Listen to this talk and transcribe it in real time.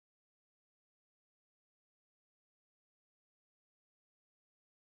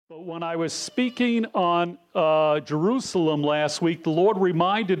But when I was speaking on Jerusalem last week, the Lord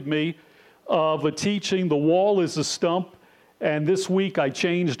reminded me of a teaching, the wall is a stump. And this week I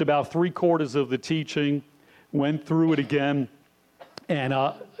changed about 3/4 of the teaching, went through it again, and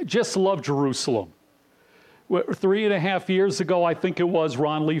just love Jerusalem. 3.5 years ago, I think it was,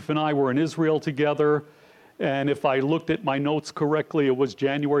 Ron Leaf and I were in Israel together. And if I looked at my notes correctly, it was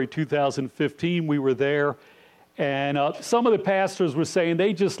January 2015 we were there. And some of the pastors were saying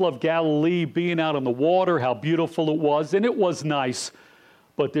they just loved Galilee, being out on the water, how beautiful it was. And it was nice.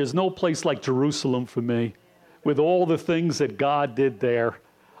 But there's no place like Jerusalem for me. With all the things that God did there,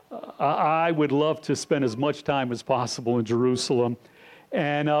 I would love to spend as much time as possible in Jerusalem.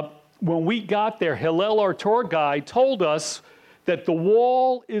 And when we got there, Hillel, our tour guide, told us that the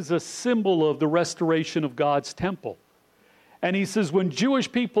wall is a symbol of the restoration of God's temple. And he says when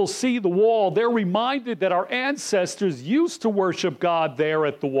Jewish people see the wall, they're reminded that our ancestors used to worship God there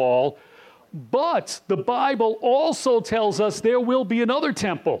at the wall. But the Bible also tells us there will be another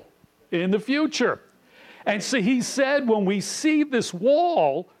temple in the future. And so he said when we see this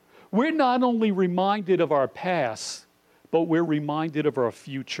wall, we're not only reminded of our past, but we're reminded of our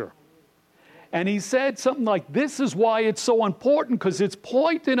future. And he said something like, this is why it's so important, because it's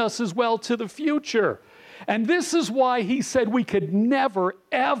pointing us as well to the future. And this is why he said we could never,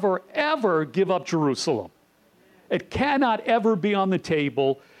 ever, ever give up Jerusalem. It cannot ever be on the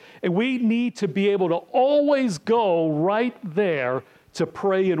table. And we need to be able to always go right there to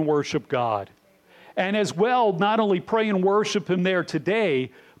pray and worship God. And as well, not only pray and worship him there today,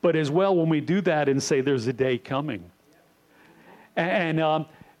 but as well when we do that and say there's a day coming. And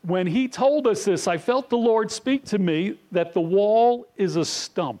when he told us this, I felt the Lord speak to me that the wall is a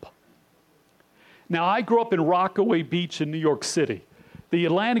stump. Now, I grew up in Rockaway Beach in New York City. The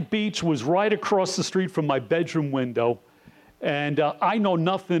Atlantic Beach was right across the street from my bedroom window. And I know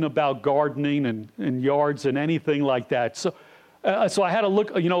nothing about gardening and yards and anything like that. So I had to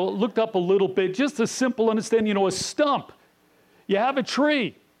looked up a little bit, just a simple understanding, a stump. You have a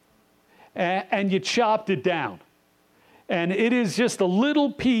tree and you chopped it down. And it is just a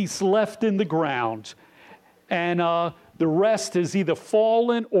little piece left in the ground. And the rest has either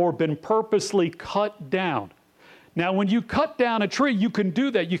fallen or been purposely cut down. Now, when you cut down a tree, you can do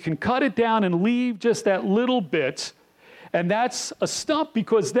that. You can cut it down and leave just that little bit. And that's a stump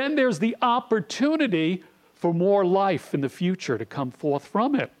because then there's the opportunity for more life in the future to come forth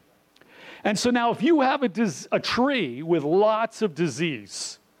from it. And so now if you have a tree with lots of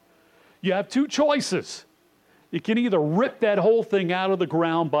disease, you have two choices. You can either rip that whole thing out of the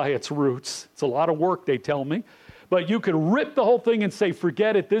ground by its roots. It's a lot of work, they tell me. But you can rip the whole thing and say,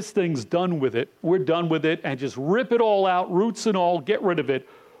 forget it, this thing's done with it. We're done with it, and just rip it all out, roots and all, get rid of it.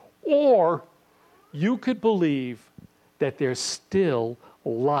 Or you could believe that there's still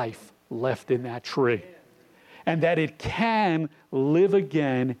life left in that tree. And that it can live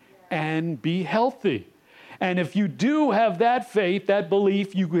again and be healthy. And if you do have that faith, that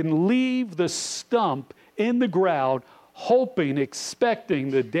belief, you can leave the stump in the ground, hoping,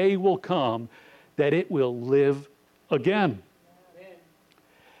 expecting the day will come that it will live again. Amen.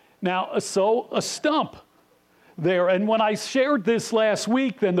 Now, so a stump there. And when I shared this last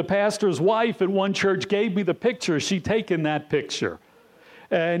week, then the pastor's wife at one church gave me the picture. She'd taken that picture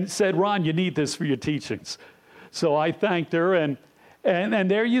and said, Ron, you need this for your teachings. So I thanked her, and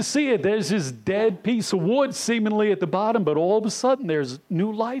there you see it. There's this dead piece of wood seemingly at the bottom, but all of a sudden there's new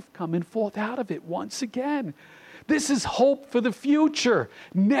life coming forth out of it once again. This is hope for the future.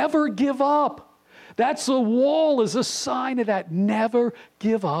 Never give up. That's a wall is a sign of that. Never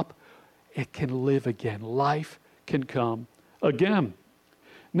give up. It can live again. Life can come again.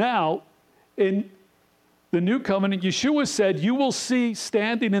 Now, in the new covenant, Yeshua said, you will see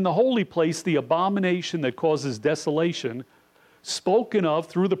standing in the holy place the abomination that causes desolation, spoken of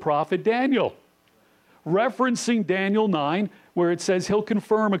through the prophet Daniel, referencing Daniel 9, where it says he'll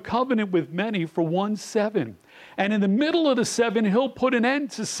confirm a covenant with many for 1 7. And in the middle of the 7, he'll put an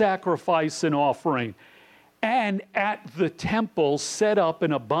end to sacrifice and offering. And at the temple set up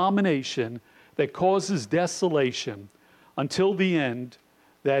an abomination that causes desolation until the end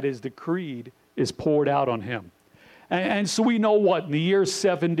that is decreed is poured out on him. And so we know what? In the year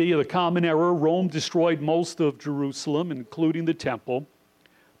 70 of the Common Era, Rome destroyed most of Jerusalem, including the temple.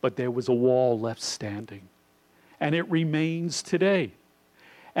 But there was a wall left standing. And it remains today.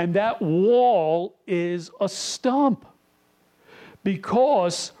 And that wall is a stump.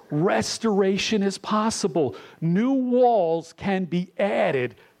 Because restoration is possible. New walls can be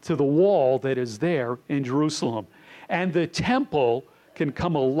added to the wall that is there in Jerusalem. And the temple can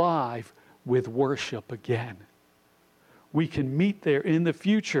come alive with worship again. we can meet there in the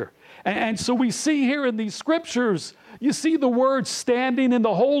future. And so we see here in these scriptures, you see the word standing in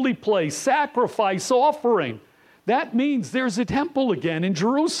the holy place, sacrifice, offering. That means there's a temple again in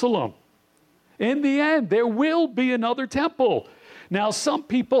Jerusalem. In the end, there will be another temple. Now, some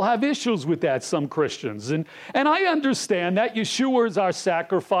people have issues with that, some Christians. And I understand that Yeshua is our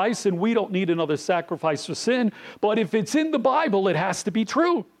sacrifice, and we don't need another sacrifice for sin. But if it's in the Bible, it has to be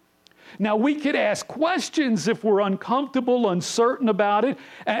true. Now, we could ask questions if we're uncomfortable, uncertain about it.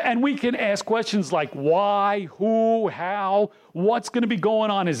 And we can ask questions like why, who, how, what's going to be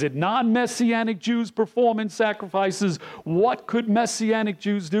going on. Is it non-Messianic Jews performing sacrifices? What could Messianic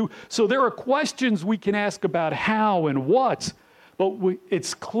Jews do? So there are questions we can ask about how and what. But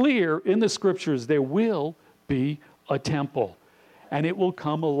it's clear in the scriptures there will be a temple. And it will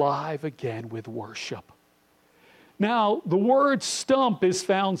come alive again with worship. Now, the word stump is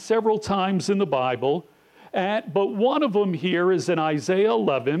found several times in the Bible, but one of them here is in Isaiah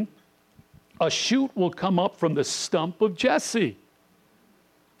 11. A shoot will come up from the stump of Jesse.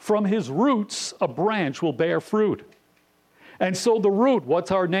 From his roots, a branch will bear fruit. And so the root, what's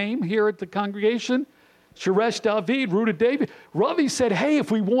our name here at the congregation? Sheresh David, root of David. Ravi said, hey,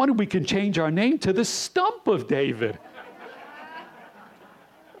 if we wanted, we can change our name to the stump of David.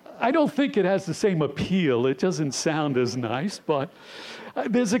 I don't think it has the same appeal. It doesn't sound as nice, but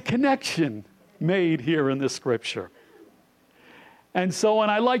there's a connection made here in the scripture. And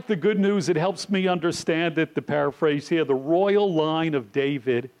I like the good news. It helps me understand that the paraphrase here, the royal line of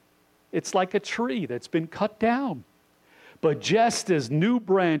David, it's like a tree that's been cut down. But just as new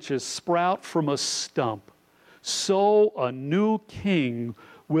branches sprout from a stump, so a new king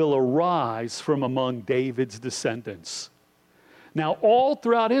will arise from among David's descendants. Now, all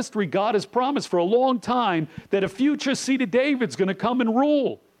throughout history, God has promised for a long time that a future seed of David's going to come and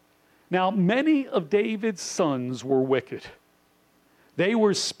rule. Now, many of David's sons were wicked. They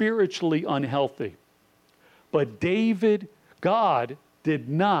were spiritually unhealthy. But God did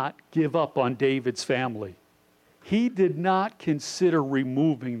not give up on David's family. He did not consider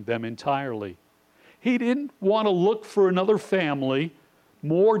removing them entirely. He didn't want to look for another family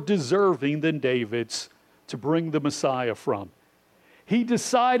more deserving than David's to bring the Messiah from. He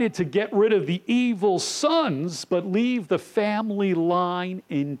decided to get rid of the evil sons, but leave the family line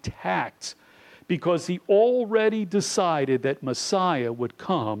intact because he already decided that Messiah would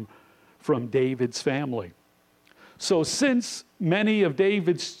come from David's family. So since many of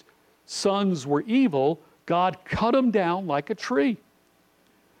David's sons were evil, God cut them down like a tree.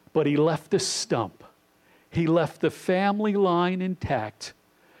 But he left the stump. He left the family line intact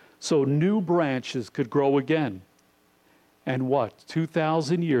so new branches could grow again. And what?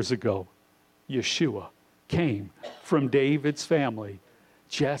 2,000 years ago, Yeshua came from David's family,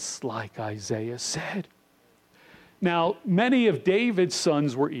 just like Isaiah said. Now, many of David's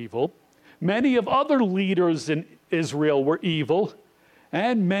sons were evil. Many of other leaders in Israel were evil.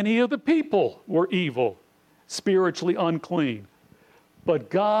 And many of the people were evil, spiritually unclean. But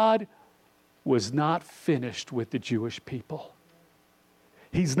God was not finished with the Jewish people.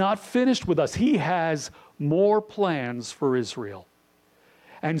 He's not finished with us. He has more plans for Israel.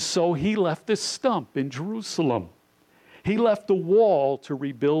 And so he left this stump in Jerusalem. He left the wall to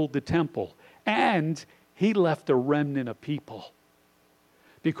rebuild the temple. And he left a remnant of people.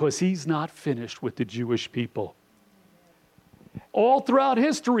 Because he's not finished with the Jewish people. All throughout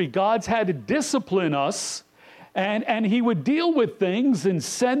history, God's had to discipline us. And he would deal with things and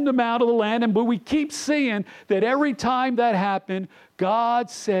send them out of the land. But we keep seeing that every time that happened, God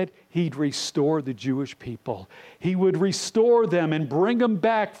said he'd restore the Jewish people. He would restore them and bring them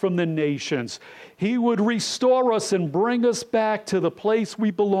back from the nations. He would restore us and bring us back to the place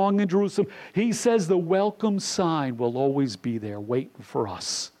we belong in Jerusalem. He says the welcome sign will always be there waiting for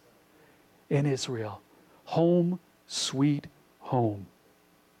us in Israel. Home, sweet home.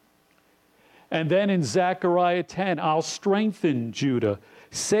 And then in Zechariah 10, I'll strengthen Judah,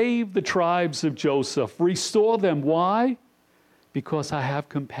 save the tribes of Joseph, restore them. Why? Because I have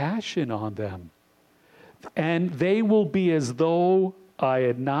compassion on them. And they will be as though I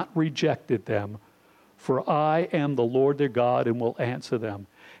had not rejected them, for I am the Lord their God and will answer them.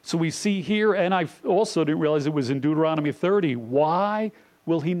 So we see here, and I also didn't realize it was in Deuteronomy 30, why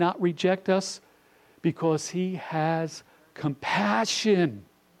will he not reject us? Because he has compassion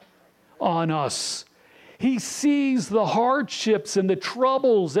on us. He sees the hardships and the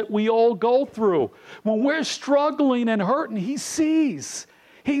troubles that we all go through. When we're struggling and hurting, he sees.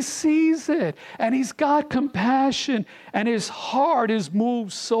 He sees it. And he's got compassion. And his heart is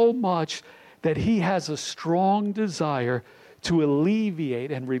moved so much that he has a strong desire to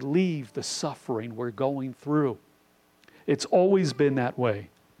alleviate and relieve the suffering we're going through. It's always been that way.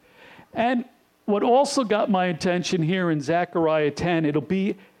 And what also got my attention here in Zechariah 10,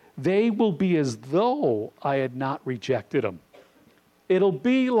 they will be as though I had not rejected them. It'll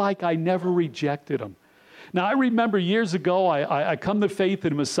be like I never rejected them. Now, I remember years ago, I come to faith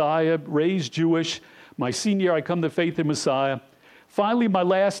in Messiah, raised Jewish. My senior year, I come to faith in Messiah. Finally, my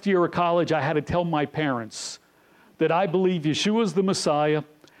last year of college, I had to tell my parents that I believe Yeshua is the Messiah,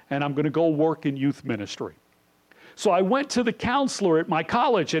 and I'm going to go work in youth ministry. So I went to the counselor at my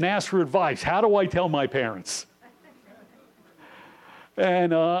college and asked for advice. How do I tell my parents?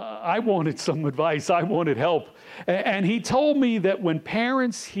 And I wanted some advice. I wanted help. And he told me that when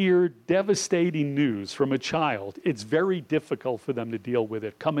parents hear devastating news from a child, it's very difficult for them to deal with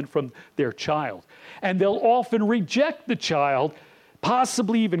it coming from their child. And they'll often reject the child,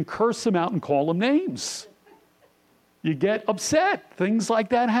 possibly even curse them out and call them names. You get upset. Things like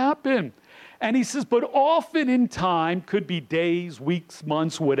that happen. And he says, but often in time, could be days, weeks,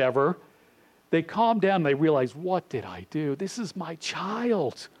 months, whatever, they calm down and they realize, what did I do? This is my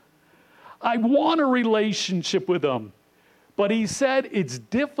child. I want a relationship with them. But he said it's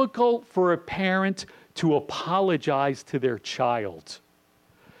difficult for a parent to apologize to their child.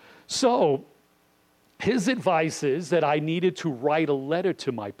 So his advice is that I needed to write a letter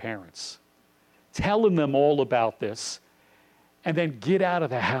to my parents, telling them all about this, and then get out of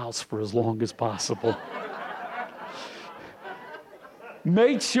the house for as long as possible.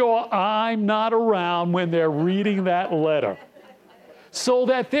 Make sure I'm not around when they're reading that letter, so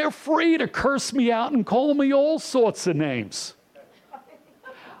that they're free to curse me out and call me all sorts of names.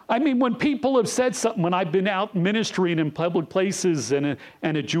 I mean, when people have said something, when I've been out ministering in public places and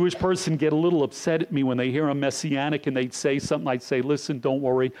a Jewish person get a little upset at me when they hear I'm Messianic and they'd say something, I'd say, listen, don't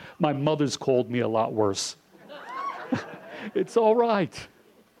worry, my mother's called me a lot worse. It's all right.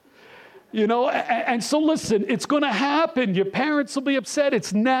 You know, and so listen, it's going to happen. Your parents will be upset.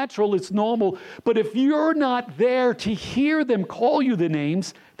 It's natural. It's normal. But if you're not there to hear them call you the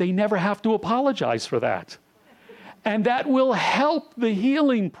names, they never have to apologize for that. And that will help the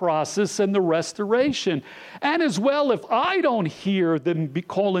healing process and the restoration. And as well, if I don't hear them be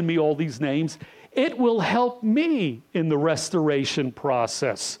calling me all these names, it will help me in the restoration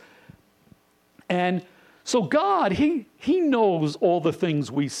process. And so God, He knows all the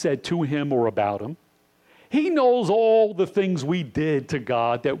things we said to Him or about Him. He knows all the things we did to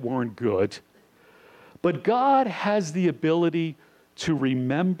God that weren't good. But God has the ability to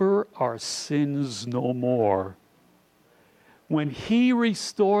remember our sins no more. When He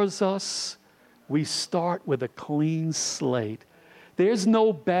restores us, we start with a clean slate. There's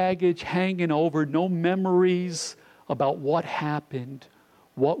no baggage hanging over, no memories about what happened,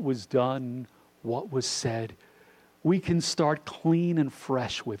 what was done, what was said. We can start clean and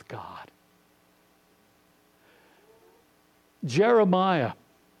fresh with God. Jeremiah,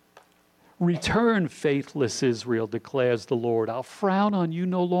 return, faithless Israel, declares the Lord. I'll frown on you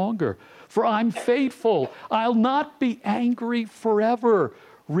no longer, for I'm faithful. I'll not be angry forever.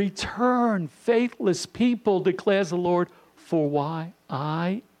 Return, faithless people, declares the Lord, for why?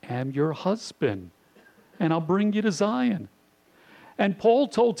 I am your husband, and I'll bring you to Zion. And Paul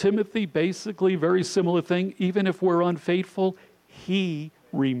told Timothy basically a very similar thing. Even if we're unfaithful, he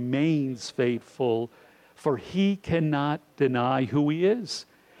remains faithful, for he cannot deny who he is.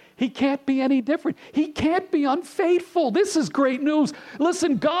 He can't be any different. He can't be unfaithful. This is great news.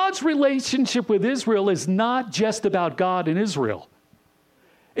 Listen, God's relationship with Israel is not just about God and Israel.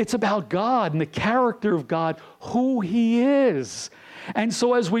 It's about God and the character of God, who He is. And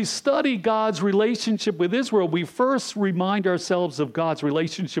so as we study God's relationship with Israel, we first remind ourselves of God's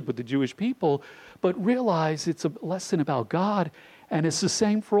relationship with the Jewish people, but realize it's a lesson about God, and it's the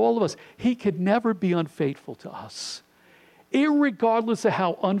same for all of us. He could never be unfaithful to us. Irregardless of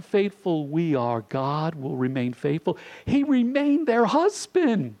how unfaithful we are, God will remain faithful. He remained their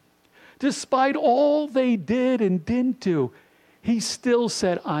husband. Despite all they did and didn't do, He still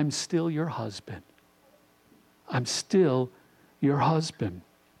said, I'm still your husband. I'm still your husband.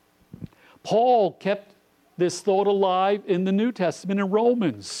 Paul kept this thought alive in the New Testament in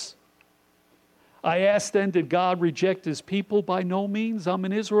Romans. I asked then, did God reject His people? By no means. I'm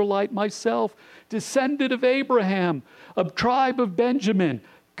an Israelite myself, descendant of Abraham, a tribe of Benjamin.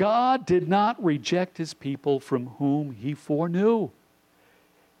 God did not reject His people from whom He foreknew.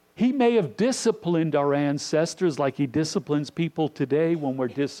 He may have disciplined our ancestors like He disciplines people today when we're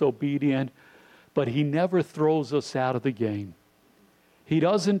disobedient, but He never throws us out of the game. He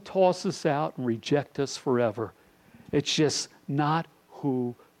doesn't toss us out and reject us forever. It's just not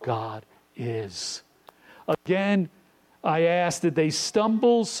who God is. Again, I asked, did they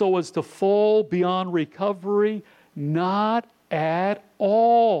stumble so as to fall beyond recovery? Not at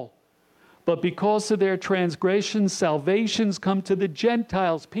all. But because of their transgressions, salvations come to the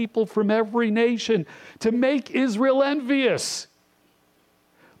Gentiles, people from every nation, to make Israel envious.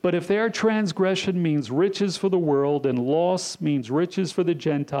 But if their transgression means riches for the world and loss means riches for the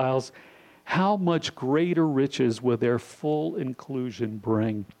Gentiles, how much greater riches will their full inclusion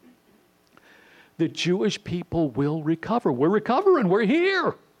bring? The Jewish people will recover. We're recovering. We're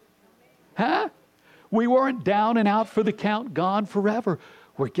here. Huh? We weren't down and out for the count, gone forever.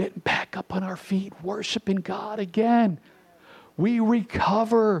 We're getting back up on our feet, worshiping God again. We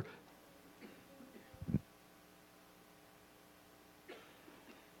recover.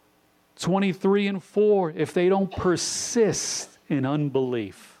 Verse 3 and 4, if they don't persist in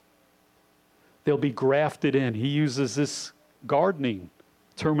unbelief, they'll be grafted in. He uses this gardening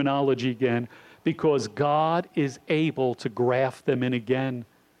terminology again because God is able to graft them in again.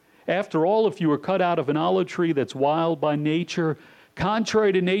 After all, if you were cut out of an olive tree that's wild by nature,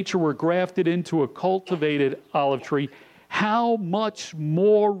 contrary to nature, were grafted into a cultivated olive tree, how much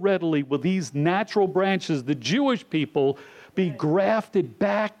more readily will these natural branches, the Jewish people, be grafted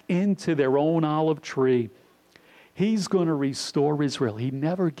back into their own olive tree? He's going to restore Israel. He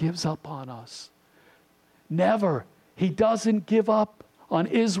never gives up on us. Never. He doesn't give up on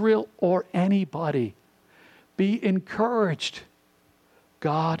Israel or anybody. Be encouraged.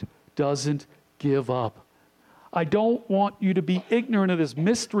 God doesn't give up. I don't want you to be ignorant of this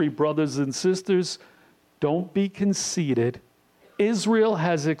mystery, brothers and sisters. Don't be conceited. Israel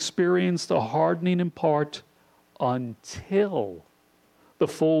has experienced a hardening in part until the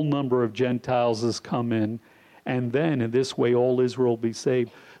full number of Gentiles has come in, and then in this way all Israel will be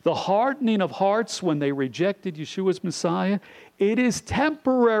saved. The hardening of hearts when they rejected Yeshua's Messiah, it is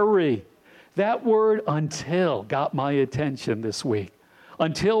temporary. That word until got my attention this week.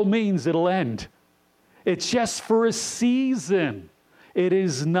 Until means it'll end. It's just for a season. It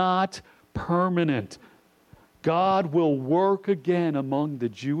is not permanent. God will work again among the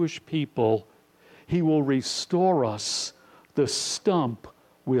Jewish people. He will restore us. The stump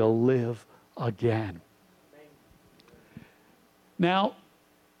will live again. Now,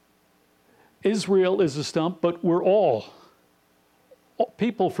 Israel is a stump, but we're all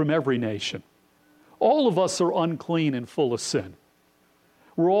people from every nation. All of us are unclean and full of sin.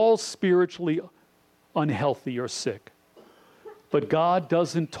 We're all spiritually unhealthy or sick. But God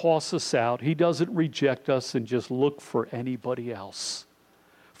doesn't toss us out. He doesn't reject us and just look for anybody else.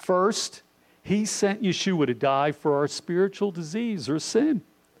 First, He sent Yeshua to die for our spiritual disease or sin.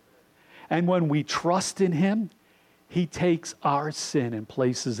 And when we trust in Him, He takes our sin and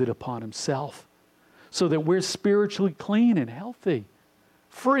places it upon Himself so that we're spiritually clean and healthy,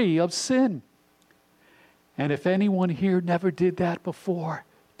 free of sin. And if anyone here never did that before,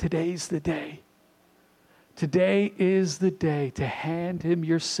 today's the day. Today is the day to hand Him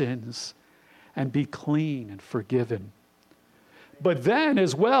your sins and be clean and forgiven. But then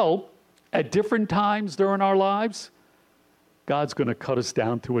as well, at different times during our lives, God's going to cut us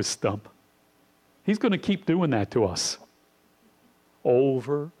down to a stump. He's going to keep doing that to us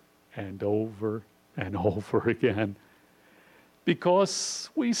over and over and over again because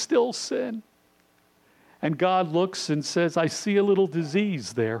we still sin. And God looks and says, I see a little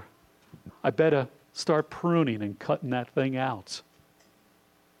disease there. I better start pruning and cutting that thing out.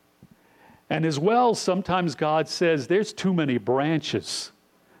 And as well, sometimes God says, there's too many branches.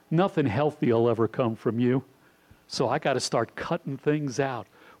 Nothing healthy will ever come from you. So I got to start cutting things out.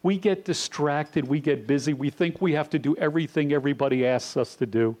 We get distracted. We get busy. We think we have to do everything everybody asks us to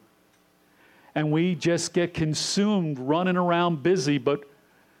do. And we just get consumed running around busy, but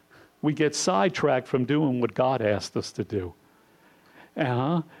we get sidetracked from doing what God asked us to do.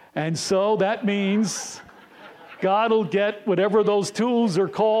 And so that means God will get whatever those tools are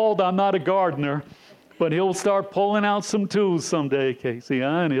called. I'm not a gardener, but He'll start pulling out some tools someday, Casey,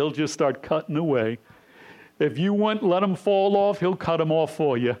 and He'll just start cutting away. If you won't let them fall off, He'll cut them off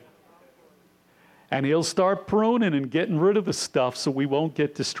for you. And He'll start pruning and getting rid of the stuff so we won't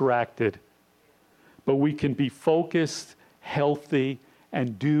get distracted. But we can be focused, healthy,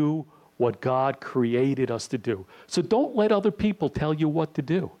 and do what God created us to do. So don't let other people tell you what to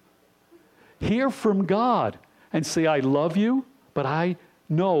do. Hear from God and say, I love you, but I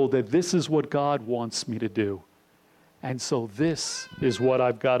know that this is what God wants me to do. And so this is what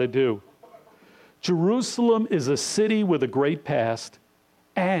I've got to do. Jerusalem is a city with a great past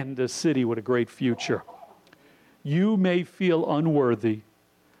and a city with a great future. You may feel unworthy.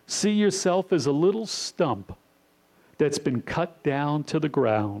 See yourself as a little stump that's been cut down to the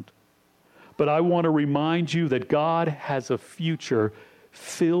ground. But I want to remind you that God has a future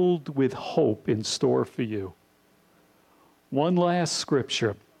filled with hope in store for you. One last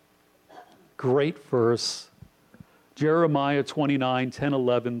scripture. Great verse. Jeremiah 29, 10,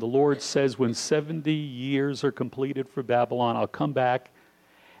 11. The Lord says, when 70 years are completed for Babylon, I'll come back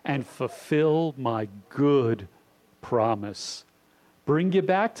and fulfill my good promise. Bring you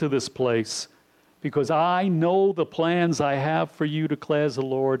back to this place, because I know the plans I have for you, declares the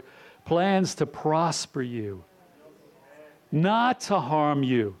Lord. Plans to prosper you, not to harm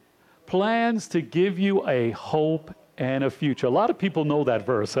you. Plans to give you a hope and a future. A lot of people know that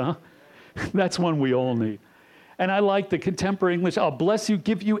verse, huh? That's one we all need. And I like the contemporary English. I'll bless you,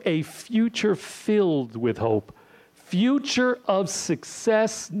 give you a future filled with hope. Future of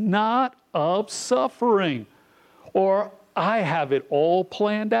success, not of suffering. Or I have it all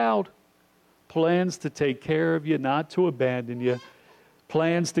planned out. Plans to take care of you, not to abandon you.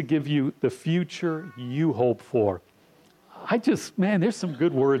 Plans to give you the future you hope for. There's some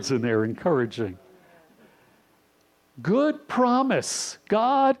good words in there, encouraging. Good promise.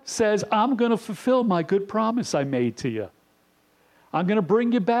 God says, I'm going to fulfill my good promise I made to you. I'm going to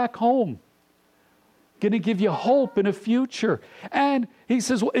bring you back home. Going to give you hope and a future. And he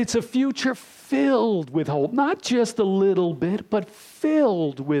says, well, it's a future filled with hope. Not just a little bit, but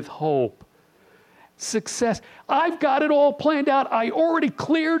filled with hope. Success. I've got it all planned out. I already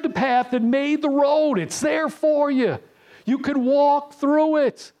cleared the path and made the road. It's there for you. You can walk through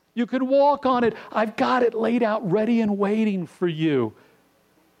it. You can walk on it. I've got it laid out, ready and waiting for you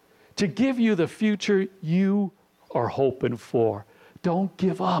to give you the future you are hoping for. Don't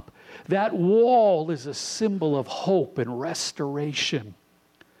give up. That wall is a symbol of hope and restoration.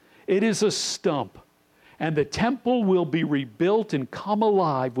 It is a stump, and the temple will be rebuilt and come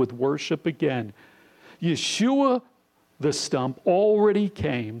alive with worship again. Yeshua, the stump, already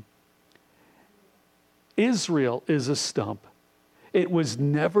came. Israel is a stump. It was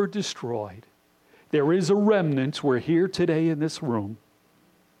never destroyed. There is a remnant. We're here today in this room.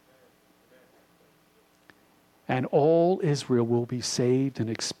 And all Israel will be saved and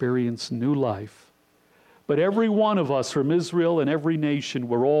experience new life. But every one of us from Israel and every nation,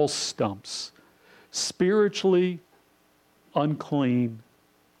 we're all stumps. Spiritually unclean.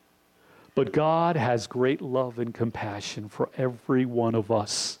 But God has great love and compassion for every one of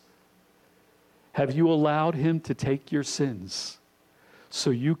us. Have you allowed Him to take your sins so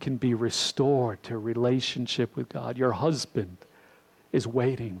you can be restored to a relationship with God? Your husband is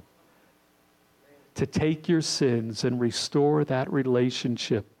waiting to take your sins and restore that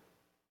relationship